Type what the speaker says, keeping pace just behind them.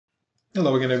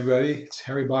Hello again, everybody. It's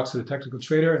Harry Boxer, the Technical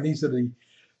Trader, and these are the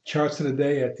charts of the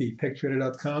day at the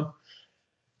techtrader.com.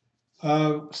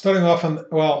 Starting off on,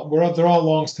 well, they're all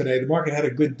longs today. The market had a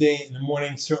good day in the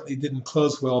morning, certainly didn't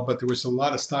close well, but there was a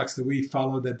lot of stocks that we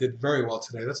followed that did very well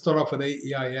today. Let's start off with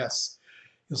AEIS.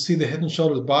 You'll see the head and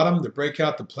shoulders bottom, the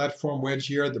breakout, the platform wedge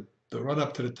here, the run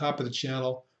up to the top of the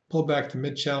channel, pull back to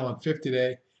mid channel on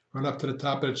 50-day, run up to the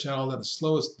top of the channel, then the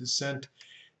slowest descent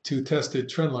to test the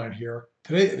trend line here.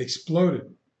 Today it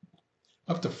exploded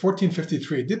up to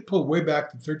 1453. It did pull way back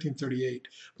to 1338,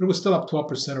 but it was still up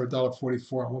 12% or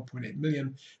 $1.44 on 1.8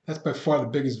 million. That's by far the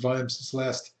biggest volume since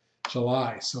last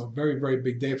July. So a very, very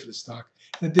big day for the stock.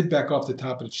 And it did back off the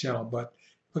top of the channel, but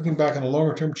looking back on a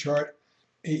longer term chart,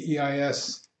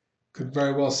 AEIS could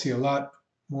very well see a lot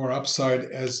more upside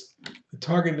as the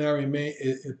target now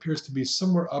it appears to be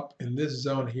somewhere up in this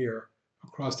zone here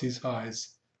across these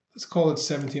highs. Let's call it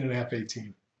 17.5,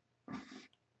 18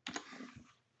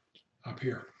 up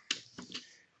here.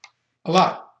 A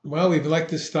lot. Well, we've liked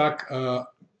this stock,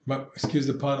 excuse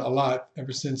the pun, a lot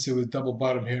ever since it was double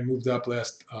bottom here and moved up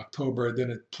last October. Then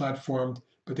it platformed.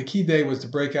 But the key day was the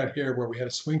breakout here where we had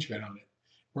a swing trade on it.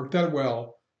 Worked out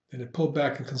well. Then it pulled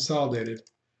back and consolidated.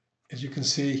 As you can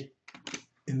see,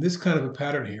 in this kind of a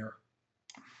pattern here,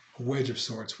 a wedge of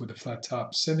sorts with a flat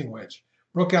top, ascending wedge.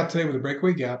 Broke out today with a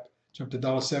breakaway gap, jumped to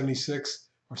 $1.76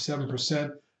 or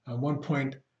 7% on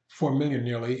 1.4 million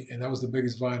nearly, and that was the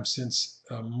biggest volume since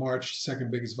March, second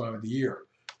biggest volume of the year.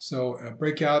 So a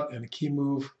breakout and a key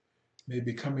move may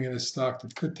be coming in a stock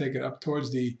that could take it up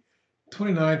towards the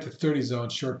 29 to 30 zone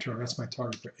short term. That's my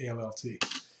target for ALLT.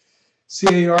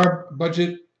 CAR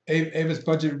budget, Avis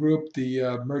Budget Group,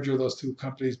 the merger of those two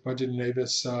companies, Budget and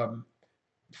Avis,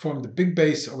 formed the big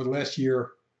base over the last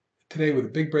year. Today with a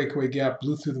big breakaway gap,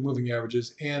 blew through the moving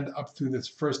averages and up through this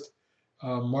first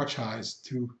March highs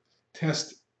to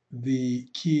test the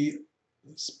key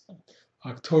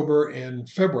October and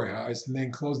February highs, and then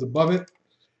closed above it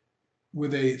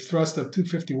with a thrust of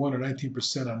 251 or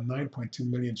 19% on 9.2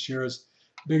 million shares.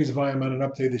 Biggest volume on an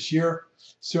update this year.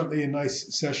 Certainly a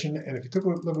nice session. And if you took a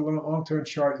look at a long-term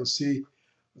chart, you'll see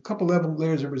a couple level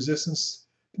layers of resistance.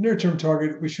 The near-term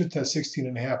target, we should test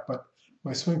 16.5, but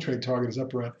my swing trade target is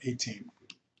up around 18.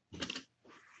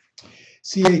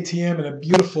 CATM in a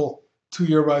beautiful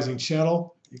 2-year rising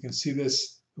channel. You can see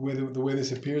this, the way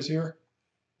this appears here.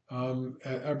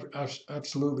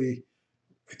 Absolutely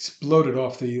exploded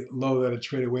off the low that it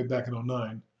traded way back in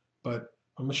 09. But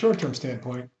from a short-term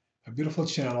standpoint, a beautiful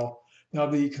channel. Now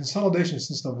the consolidation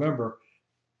since November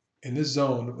in this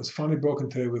zone was finally broken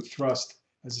today with thrust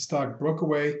as the stock broke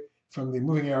away from the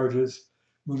moving averages,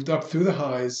 moved up through the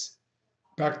highs,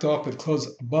 backed off but closed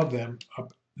above them,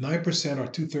 up 9% or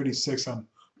 236 on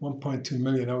 1.2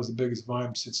 million. That was the biggest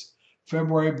volume since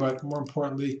February, but more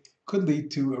importantly, could lead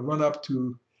to a run up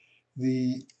to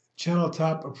the channel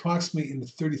top approximately in the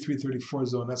 33-34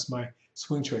 zone. That's my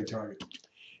swing trade target.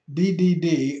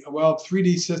 DDD, well,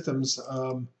 3D Systems,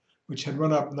 which had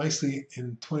run up nicely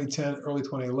in 2010, early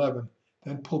 2011,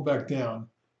 then pulled back down,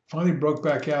 finally broke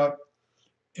back out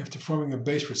after forming a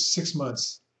base for 6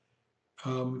 months,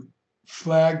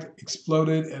 flagged,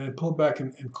 exploded, and it pulled back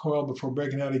and coiled before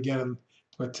breaking out again.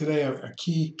 But today, a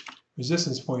key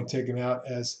resistance point taken out,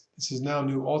 as this is now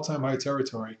new all-time high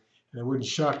territory, and it wouldn't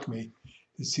shock me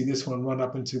to see this one run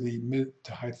up into the mid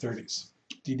to high 30s.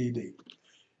 DDD.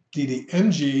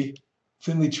 DDMG,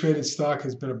 thinly traded stock,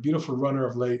 has been a beautiful runner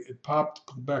of late. It popped,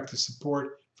 pulled back to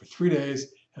support for 3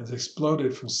 days, and has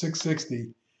exploded from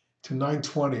 660 to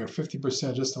 920 or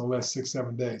 50% just in the last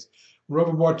 6-7 days. We're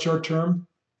overbought short term,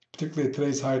 particularly at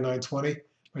today's high 920.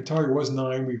 My target was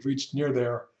 9. We've reached near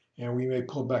there, and we may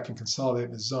pull back and consolidate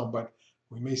in the zone, but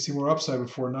we may see more upside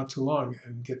before not too long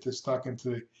and get this stock into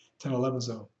the 10-11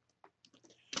 zone.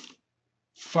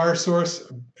 Fire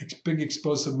Source, a big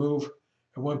explosive move.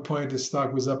 At one point, the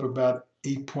stock was up about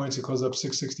 8 points. It closed up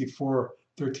 664,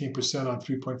 13% on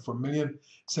 3.4 million.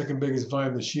 Second biggest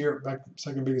volume this year,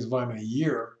 second biggest volume in a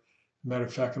year. Matter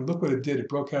of fact, and look what it did. It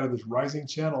broke out of this rising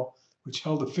channel, which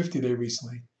held a 50-day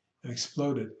recently and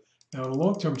exploded. Now, in a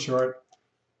long-term chart,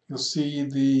 you'll see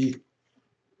the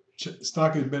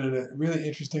stock has been in a really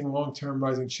interesting long-term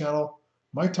rising channel.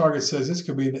 My target says this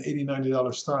could be an $80,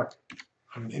 $90 stock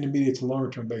on an intermediate to longer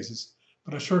term basis.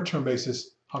 But on a short term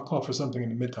basis, I'll call for something in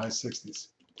the mid to high 60s.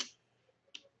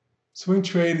 Swing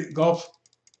trade, Gulf,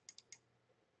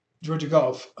 Georgia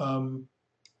Gulf.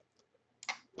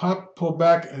 Pop pulled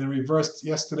back and then reversed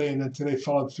yesterday, and then today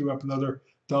followed through up another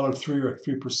 $1.03 or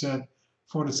 3%.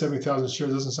 470,000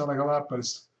 shares doesn't sound like a lot, but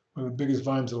it's one of the biggest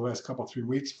volumes of the last couple, 3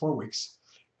 weeks, 4 weeks.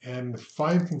 And the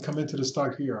volume can come into the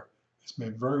stock here. This may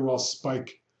very well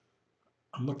spike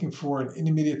I'm looking for an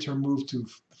intermediate term move to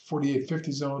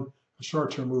 48.50 zone, a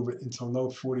short term move into low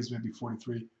 40s, maybe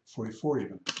 43, 44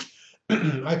 even.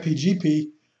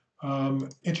 IPGP,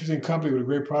 interesting company with a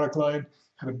great product line,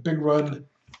 had a big run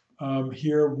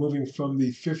here, moving from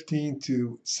the 15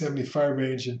 to 75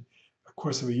 range in the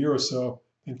course of a year or so,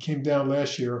 and came down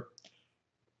last year,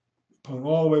 pulling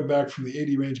all the way back from the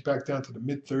 80 range back down to the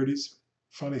mid 30s.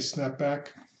 Finally snapped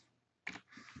back,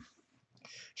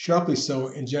 sharply so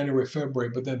in January, February,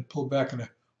 but then pulled back in a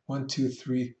 1, 2,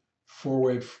 3, 4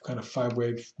 wave, kind of 5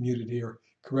 wave muted here,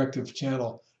 corrective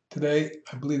channel. Today,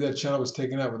 I believe that channel was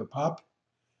taken out with a pop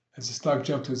as the stock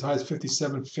jumped to as high as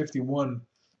 57.51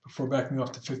 before backing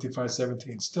off to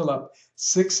 55.17. Still up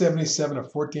 677 or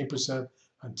 14%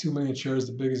 on 2 million shares,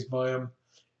 the biggest volume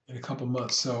in a couple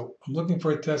months. So I'm looking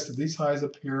for a test of these highs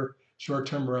up here, short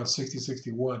term around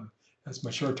 60.61. That's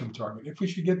my short term target. If we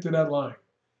should get to that line,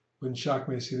 wouldn't shock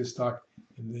me to see the stock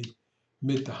in the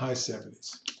mid to high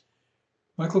 70s.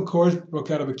 Michael Kors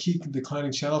broke out of a key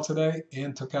declining channel today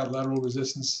and took out lateral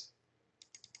resistance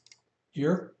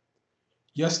here.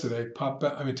 Yesterday, popped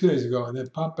back, 2 days ago, and then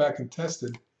popped back and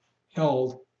tested,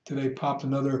 held. Today popped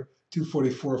another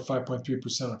 244,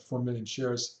 5.3% on 4 million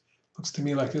shares. Looks to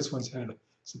me like this one's headed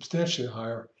substantially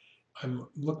higher. I'm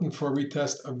looking for a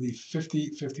retest of the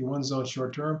 50-51 zone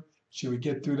short term. Should we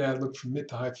get through that, look for mid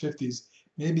to high 50s,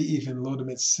 maybe even low to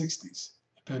mid 60s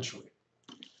eventually.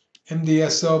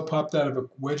 MDSO popped out of a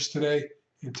wedge today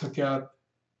and took out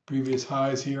previous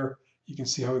highs here. You can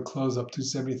see how it closed up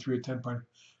 273 at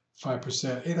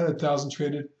 10.5%. 800,000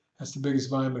 traded. That's the biggest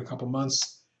volume in a couple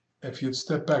months. If you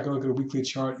step back and look at a weekly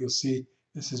chart, you'll see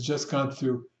this has just gone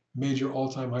through major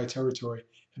all-time high territory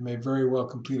and may very well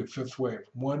complete a fifth wave.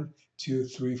 1, 2,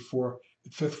 3, 4. The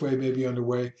fifth wave may be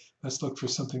underway. Let's look for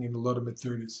something in the low to mid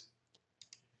 30s.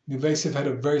 Nuvasiv had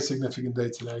a very significant day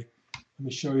today. Let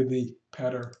me show you the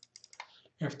pattern.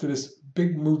 After this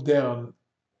big move down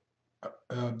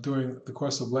during the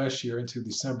course of last year into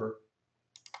December,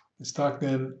 the stock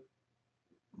then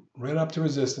ran up to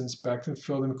resistance, back and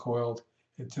filled and coiled,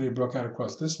 and today broke out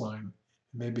across this line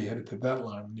and maybe headed to that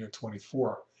line near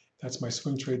 24. That's my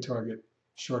swing trade target,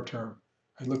 short term.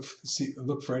 I look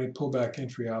for any pullback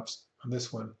entry ops on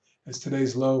this one, as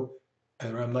today's low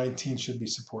at around 19 should be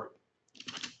support.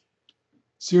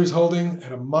 Sears Holding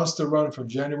had a monster run from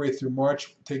January through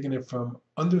March, taking it from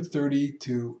under 30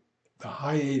 to the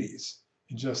high 80s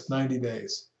in just 90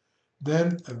 days.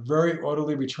 Then a very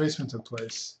orderly retracement took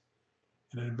place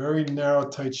in a very narrow,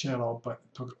 tight channel, but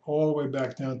took all the way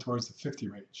back down towards the 50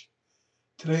 range.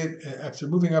 Today, after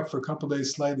moving up for a couple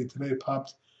days slightly, today it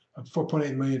popped on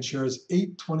 4.8 million shares,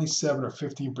 827 or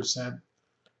 15%,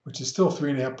 which is still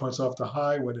 3.5 points off the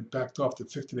high when it backed off the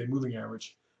 50-day moving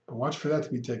average. But watch for that to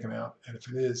be taken out, and if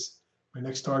it is, my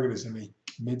next target is in the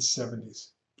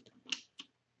mid-70s.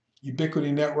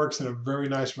 Ubiquity Networks in a very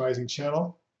nice rising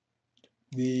channel.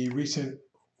 The recent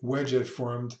wedge that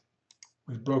formed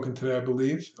was broken today, I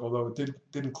believe, although it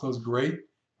didn't close great.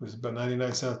 It was about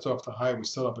 99 cents off the high. It was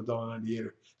still up $1.98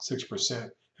 or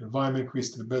 6%. And volume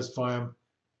increased to the best volume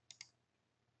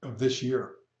of this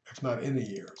year, if not in the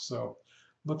year. So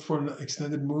look for an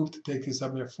extended move to take this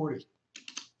up near 40.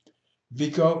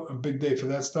 Vico, a big day for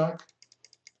that stock.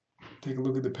 Take a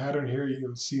look at the pattern here.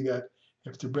 You'll see that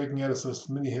after breaking out its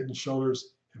mini head and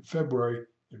shoulders in February,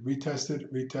 it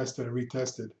retested, retested, and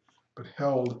retested, but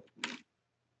held.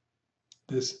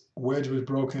 This wedge was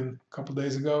broken a couple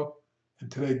days ago, and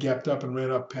today gapped up and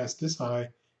ran up past this high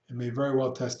and may very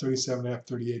well test 37.5,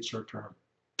 38 short term.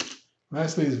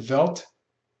 Lastly is Velt.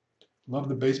 Love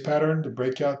the base pattern, the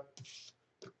breakout,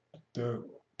 the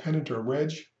pennant or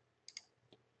wedge.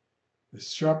 The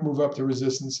sharp move up to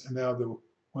resistance, and now the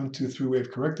 1, 2, 3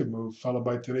 wave corrective move, followed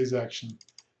by today's action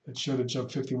that showed it jump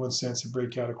 51 cents and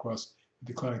break out across the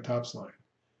declining tops line.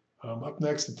 Up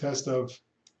next, the test of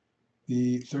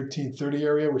the 1330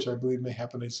 area, which I believe may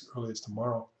happen as early as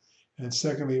tomorrow. And then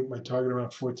secondly, my target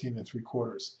around 14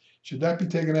 3/4. Should that be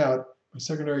taken out, my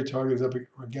secondary target is up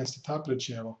against the top of the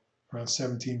channel, around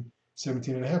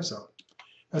 17.5 zone.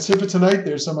 That's it for tonight.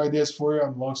 There's some ideas for you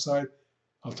on the long side.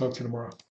 I'll talk to you tomorrow.